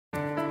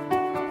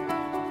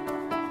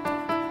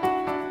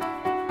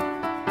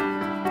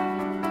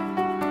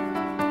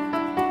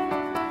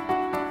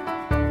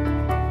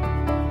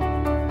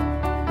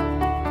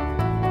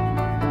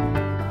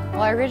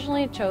I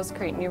originally chose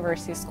Creighton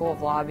University School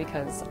of Law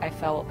because I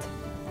felt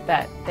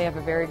that they have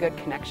a very good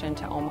connection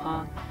to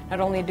Omaha. Not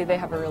only do they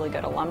have a really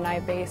good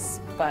alumni base,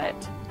 but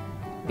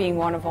being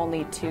one of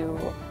only 2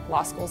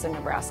 law schools in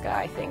Nebraska,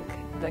 I think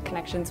the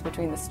connections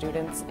between the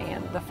students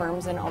and the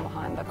firms in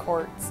Omaha and the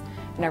courts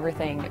and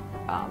everything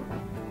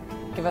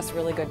give us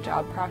really good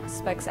job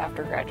prospects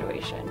after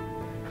graduation.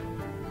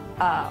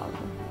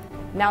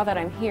 Now that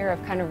I'm here,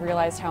 I've kind of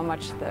realized how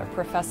much the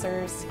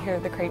professors here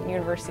at the Creighton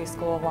University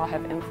School of Law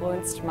have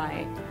influenced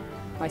my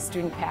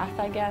student path,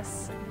 I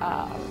guess.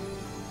 I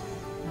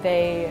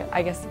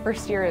guess the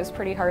first year it was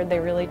pretty hard.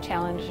 They really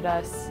challenged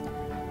us.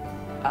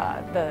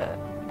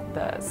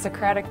 The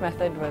Socratic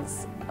method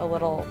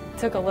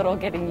took a little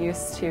getting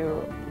used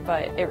to,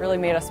 but it really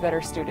made us better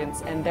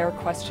students, and their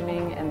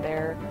questioning and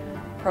their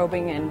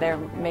probing and their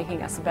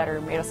making us better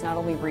made us not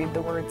only read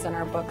the words in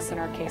our books and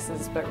our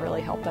cases, but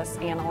really helped us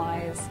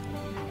analyze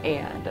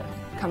and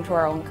come to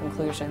our own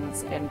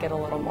conclusions and get a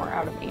little more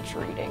out of each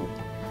reading.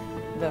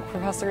 The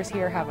professors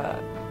here have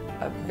a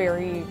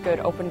very good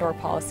open door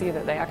policy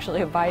that they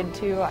actually abide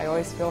to. I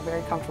always feel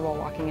very comfortable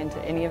walking into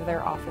any of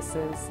their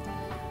offices.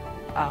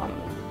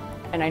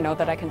 And I know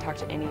that I can talk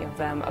to any of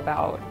them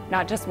about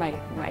not just my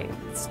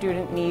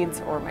student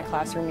needs or my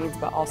classroom needs,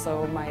 but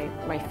also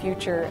my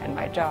future and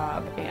my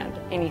job and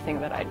anything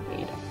that I'd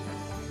need.